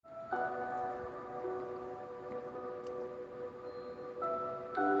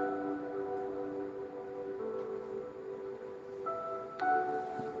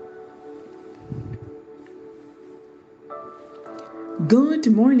Good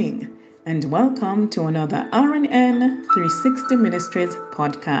morning and welcome to another RNN 360 Ministries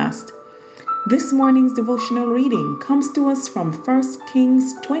podcast. This morning's devotional reading comes to us from 1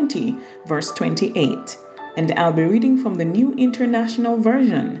 Kings 20, verse 28, and I'll be reading from the New International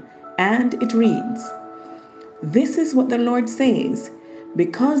Version, and it reads, "This is what the Lord says,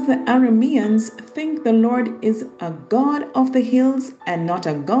 because the Arameans think the Lord is a God of the hills and not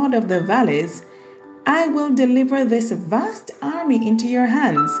a God of the valleys, I will deliver this vast army into your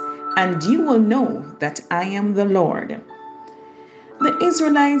hands, and you will know that I am the Lord." The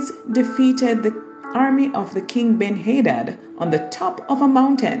Israelites defeated the army of the King Ben-Hadad on the top of a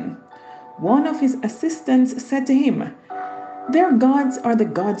mountain. One of his assistants said to him, "Their gods are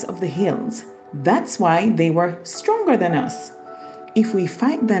the gods of the hills. That's why they were stronger than us. If we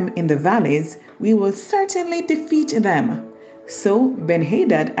fight them in the valleys, we will certainly defeat them." So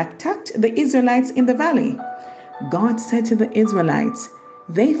Ben-Hadad attacked the Israelites in the valley. God said to the Israelites,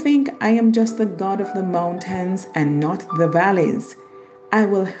 "They think I am just the God of the mountains and not the valleys. I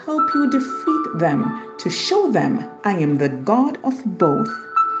will help you defeat them to show them I am the God of both."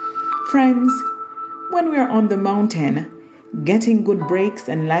 Friends, when we are on the mountain, getting good breaks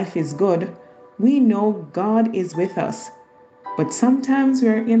and life is good, we know God is with us. But sometimes we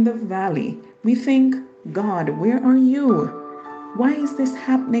are in the valley. We think, "God, where are you? Why is this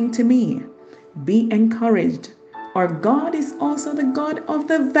happening to me?" Be encouraged. Our God is also the God of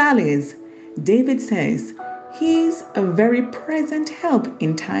the valleys. David says, He's a very present help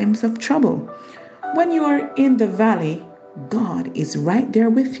in times of trouble. When you are in the valley, God is right there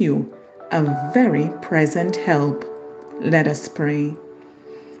with you, a very present help. Let us pray.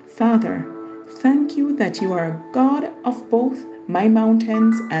 Father, thank you that you are a God of both my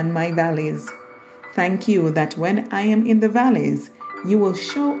mountains and my valleys. Thank you that when I am in the valleys, you will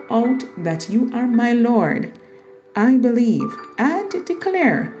show out that you are my Lord. I believe and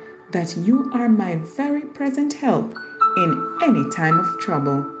declare that you are my very present help in any time of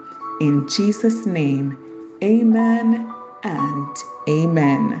trouble. In Jesus' name, amen and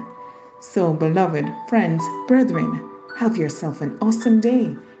amen. So, beloved friends, brethren, have yourself an awesome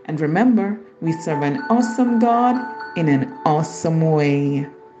day. And remember, we serve an awesome God in an awesome way.